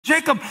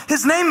Jacob,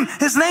 his name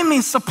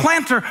means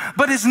supplanter,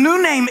 but his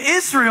new name,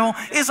 Israel,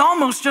 is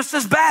almost just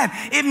as bad.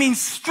 It means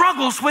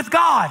struggles with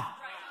God.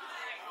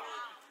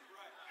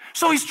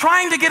 So he's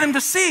trying to get him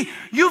to see,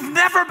 you've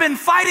never been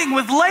fighting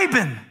with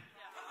Laban.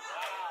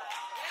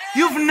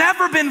 You've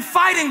never been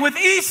fighting with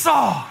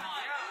Esau.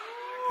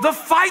 The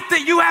fight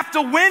that you have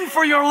to win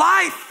for your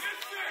life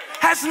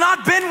has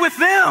not been with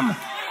them.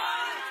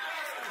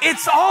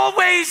 It's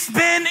always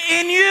been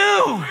in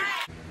you.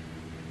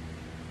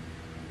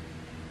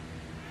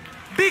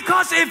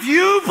 Because if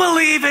you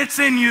believe it's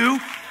in you,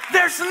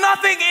 there's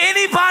nothing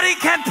anybody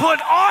can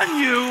put on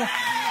you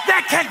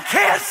that can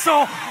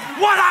cancel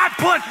what I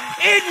put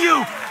in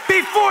you.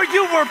 Before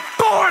you were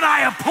born,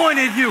 I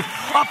appointed you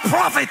a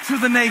prophet to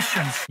the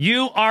nations.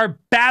 You are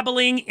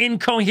babbling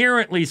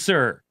incoherently,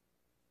 sir.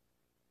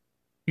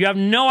 You have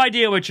no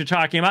idea what you're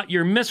talking about.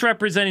 You're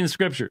misrepresenting the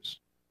scriptures.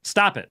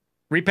 Stop it.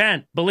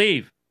 Repent.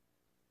 Believe.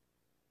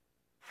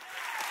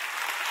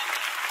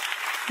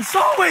 It's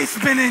always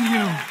been in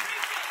you.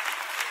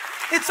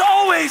 It's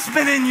always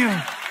been in you.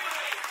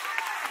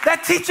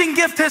 That teaching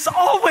gift has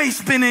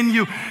always been in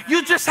you.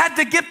 You just had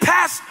to get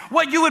past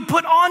what you would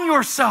put on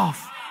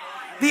yourself.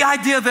 The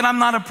idea that I'm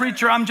not a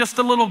preacher, I'm just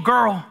a little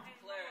girl.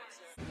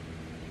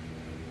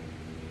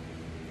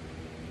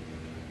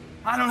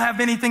 I don't have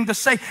anything to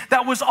say.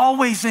 That was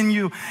always in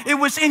you. It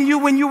was in you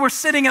when you were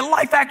sitting at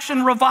Life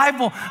Action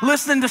Revival,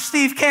 listening to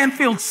Steve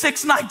Canfield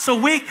 6 nights a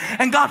week,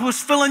 and God was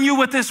filling you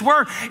with His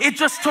Word. It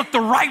just took the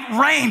right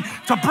rain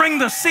to bring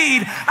the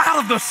seed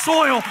out of the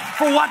soil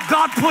for what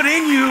God put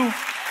in you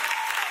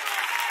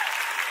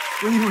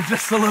when you were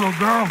just a little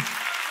girl.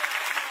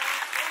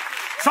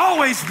 It's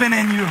always been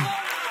in you.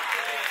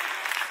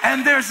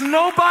 And there's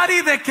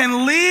nobody that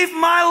can leave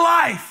my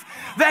life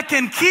that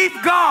can keep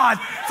God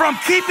from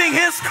keeping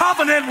His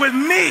covenant with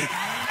me.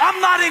 I'm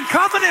not in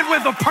covenant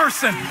with a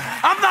person.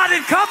 I'm not in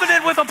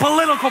covenant with a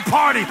political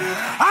party.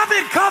 I'm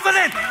in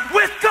covenant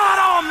with God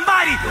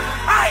Almighty.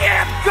 I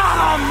am God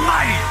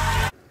Almighty.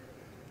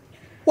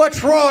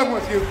 What's wrong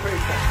with you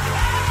people?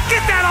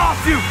 Get that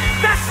off you.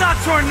 That's not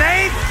your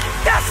name.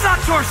 That's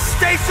not your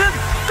station.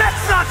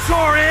 That's not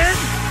your end.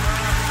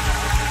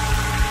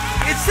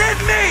 It's in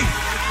me.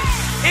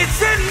 It's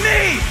in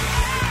me.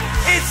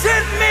 It's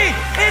in me.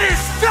 It is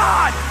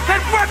God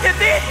that worketh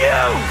in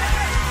you.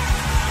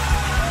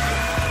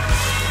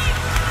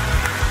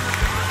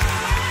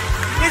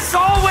 It's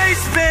always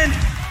been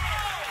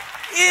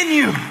in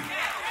you.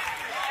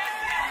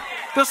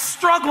 The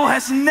struggle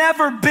has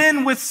never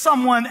been with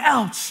someone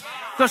else.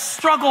 The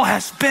struggle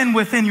has been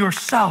within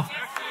yourself.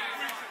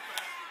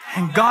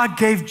 And God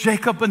gave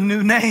Jacob a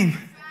new name,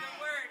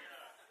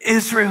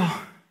 Israel,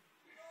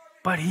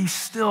 but he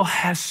still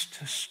has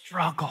to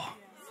struggle.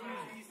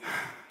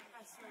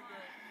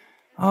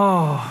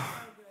 Oh,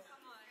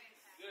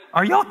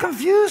 are y'all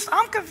confused?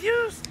 I'm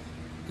confused.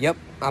 Yep,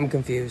 I'm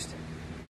confused.